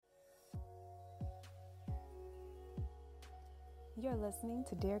You're listening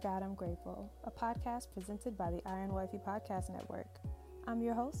to Dear God, I'm Grateful, a podcast presented by the Iron Wifey Podcast Network. I'm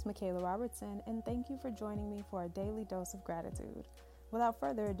your host, Michaela Robertson, and thank you for joining me for a daily dose of gratitude. Without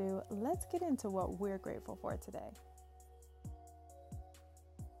further ado, let's get into what we're grateful for today.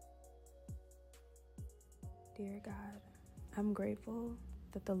 Dear God, I'm grateful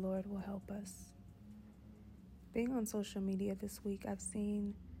that the Lord will help us. Being on social media this week, I've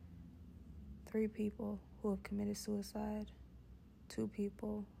seen 3 people who have committed suicide, 2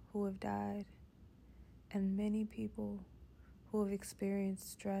 people who have died, and many people who have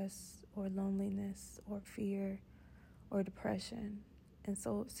experienced stress or loneliness or fear or depression. And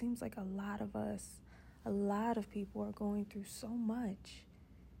so it seems like a lot of people are going through so much.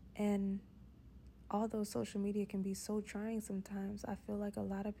 And although social media can be so trying sometimes, I feel like a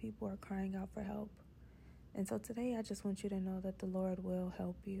lot of people are crying out for help. And so today I just want you to know that the Lord will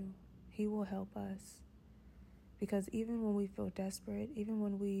help you. He will help us. Because even when we feel desperate, even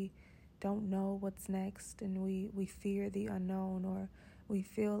when we don't know what's next and we fear the unknown, or we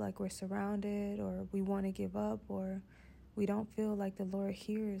feel like we're surrounded, or we want to give up, or we don't feel like the Lord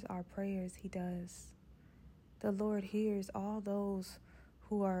hears our prayers, He does. The Lord hears all those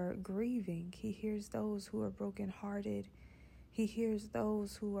who are grieving. He hears those who are brokenhearted. He hears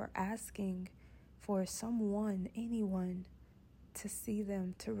those who are asking for someone, anyone, to see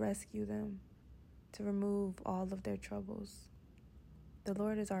them, to rescue them, to remove all of their troubles. The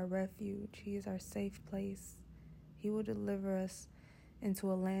Lord is our refuge. He is our safe place. He will deliver us into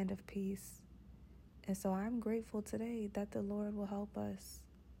a land of peace. And so I'm grateful today that the Lord will help us.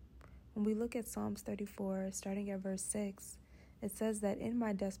 When we look at Psalms 34, starting at verse 6, it says that in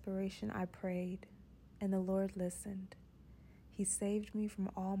my desperation I prayed, and the Lord listened. He saved me from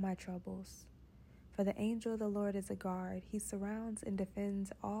all my troubles. For the angel of the Lord is a guard. He surrounds and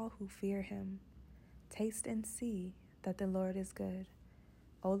defends all who fear Him. Taste and see that the Lord is good.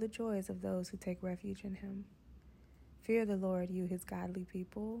 Oh, the joys of those who take refuge in Him. Fear the Lord, you His godly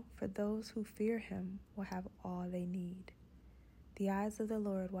people, for those who fear Him will have all they need. The eyes of the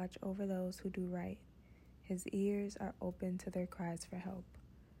Lord watch over those who do right. His ears are open to their cries for help.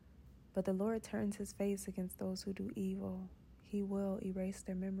 But the Lord turns His face against those who do evil. He will erase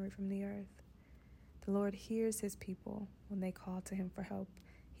their memory from the earth. The Lord hears His people when they call to Him for help.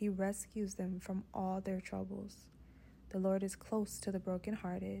 He rescues them from all their troubles. The Lord is close to the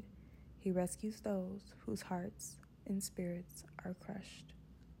brokenhearted. He rescues those whose hearts and spirits are crushed.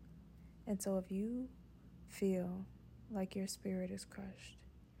 And so if you feel like your spirit is crushed,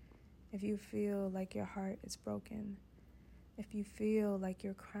 if you feel like your heart is broken, if you feel like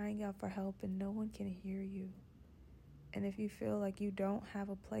you're crying out for help and no one can hear you, and if you feel like you don't have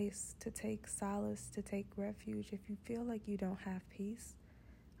a place to take solace, to take refuge, if you feel like you don't have peace,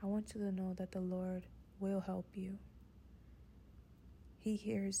 I want you to know that the Lord will help you. He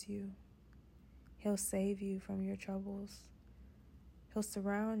hears you. He'll save you from your troubles. He'll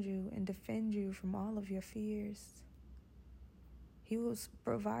surround you and defend you from all of your fears. He will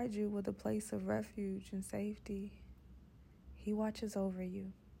provide you with a place of refuge and safety. He watches over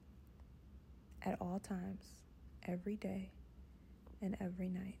you at all times, every day and every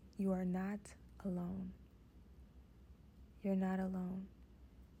night. You are not alone. You're not alone.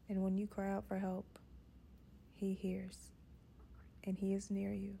 And when you cry out for help, He hears, and He is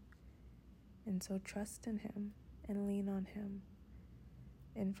near you. And so trust in Him and lean on Him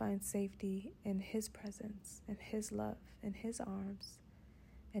and find safety in His presence and His love and His arms,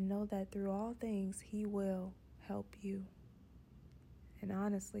 and know that through all things He will help you. And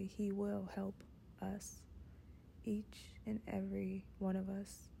honestly, He will help us, each and every one of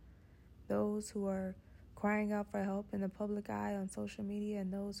us. Those who are crying out for help in the public eye on social media,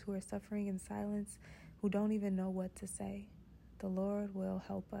 and those who are suffering in silence, who don't even know what to say. The Lord will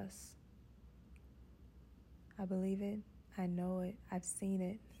help us. I believe it. I know it. I've seen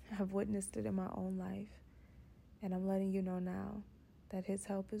it. I've witnessed it in my own life. And I'm letting you know now that His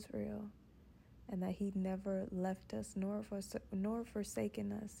help is real, and that He never left us nor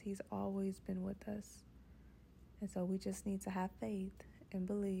forsaken us. He's always been with us. And so we just need to have faith and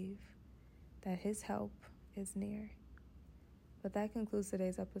believe that His help is near. But that concludes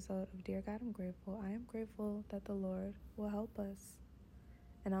today's episode of Dear God, I'm Grateful. I am grateful that the Lord will help us.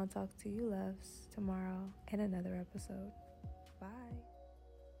 And I'll talk to you loves tomorrow in another episode. Bye.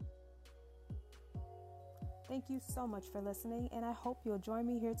 Thank you so much for listening, and I hope you'll join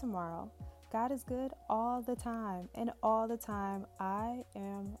me here tomorrow. God is good all the time, and all the time I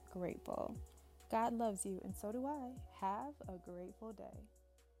am grateful. God loves you, and so do I. Have a grateful day.